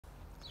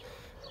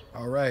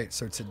Alright,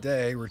 so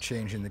today we're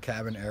changing the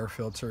cabin air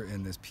filter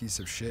in this piece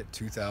of shit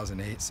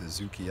 2008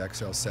 Suzuki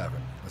XL-7.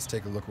 Let's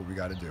take a look what we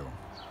got to do.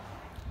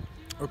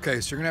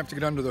 Okay, so you're going to have to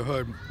get under the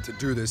hood to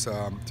do this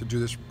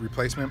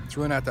replacement. It's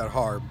really not that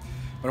hard,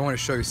 but I want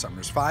to show you something.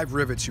 There's 5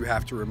 rivets you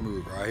have to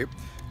remove, right?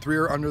 3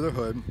 are under the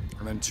hood,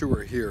 and then 2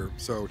 are here.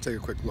 So take a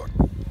quick look.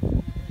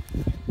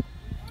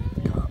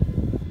 Got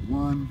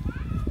 1,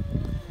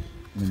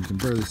 and you can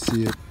barely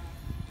see it.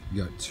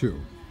 You got 2.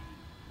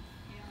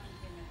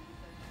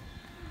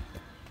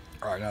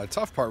 All right, now the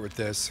tough part with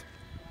this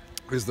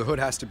is the hood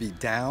has to be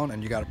down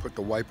and you got to put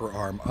the wiper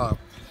arm up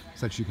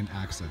so that you can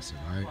access it,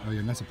 all right? Oh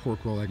yeah, and that's a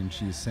pork roll, egg and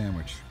cheese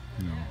sandwich.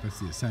 You know,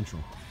 that's the essential.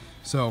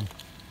 So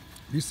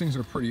these things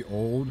are pretty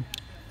old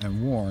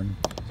and worn.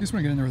 You just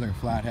want to get in there with like a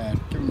flathead,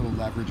 give it a little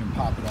leverage and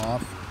pop it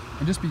off.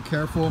 And just be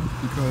careful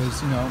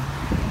because, you know,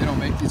 they don't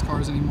make these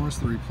cars anymore,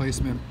 so the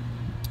replacement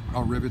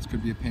rivets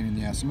could be a pain in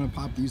the ass. So I'm going to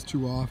pop these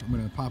 2 off. I'm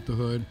going to pop the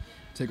hood,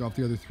 take off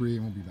the other 3,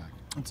 and we'll be back.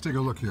 Let's take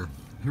a look here.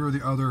 Here are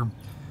the other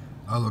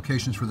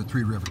locations for the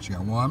 3 rivets. You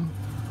got 1,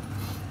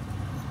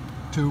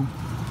 2,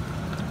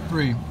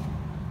 3.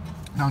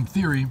 Now in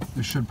theory,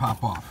 this should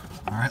pop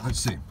off. All right, let's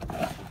see.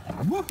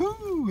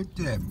 Woohoo! It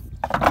did.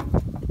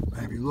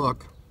 If you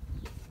look,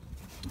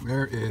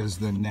 there is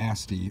the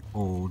nasty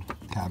old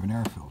cabin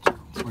air filter.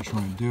 So what you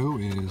want to do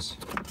is,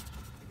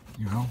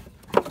 you know,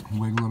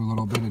 wiggle it a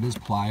little bit. It is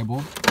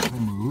pliable.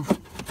 Remove.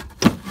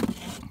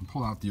 And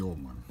pull out the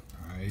old one.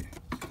 All right.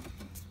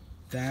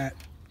 That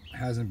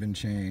hasn't been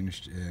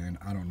changed in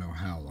I don't know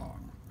how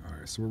long. All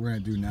right, so what we're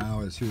gonna do now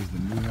is here's the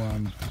new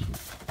one.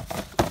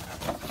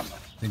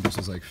 I think this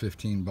is like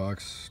 15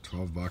 bucks,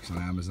 12 bucks on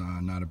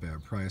Amazon, not a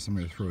bad price. I'm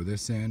gonna throw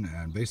this in,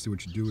 and basically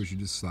what you do is you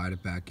just slide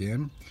it back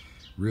in,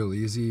 real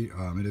easy.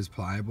 It is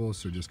pliable,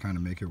 so just kind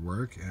of make it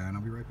work, and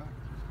I'll be right back.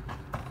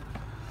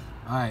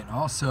 All right,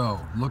 also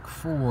look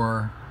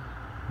for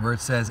where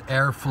it says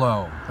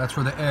airflow. That's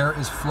where the air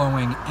is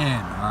flowing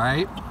in, all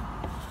right?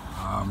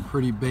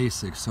 Pretty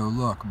basic. So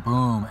look,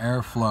 boom,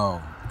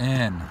 airflow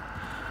in.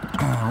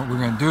 What we're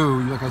gonna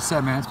do, like I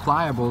said, man, it's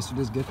pliable, so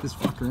just get this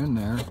fucker in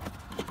there.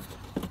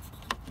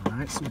 All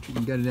right, see what you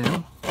can get it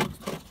in.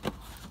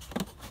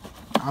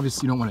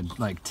 Obviously, you don't want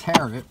to like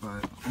tear it,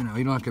 but you know,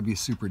 you don't have to be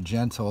super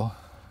gentle.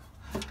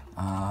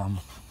 You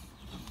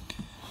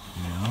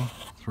know,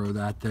 throw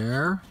that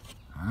there.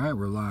 All right,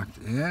 we're locked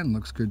in.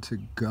 Looks good to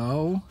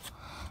go,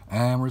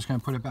 and we're just gonna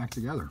put it back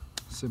together.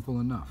 Simple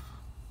enough.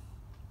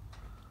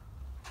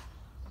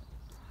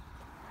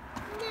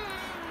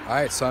 All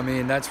right, so I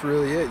mean, that's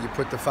really it. You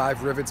put the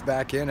 5 rivets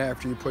back in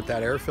after you put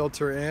that air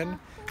filter in.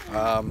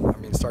 I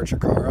mean, start your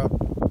car up,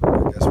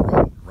 I guess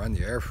run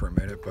the air for a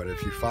minute, but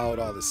if you followed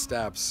all the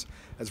steps,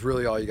 that's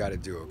really all you got to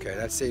do, okay?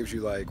 That saves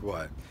you like,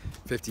 what,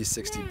 50,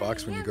 60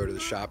 bucks when you go to the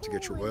shop to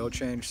get your oil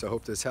changed. So I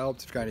hope this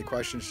helped. If you got any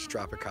questions, just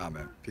drop a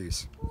comment.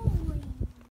 Peace.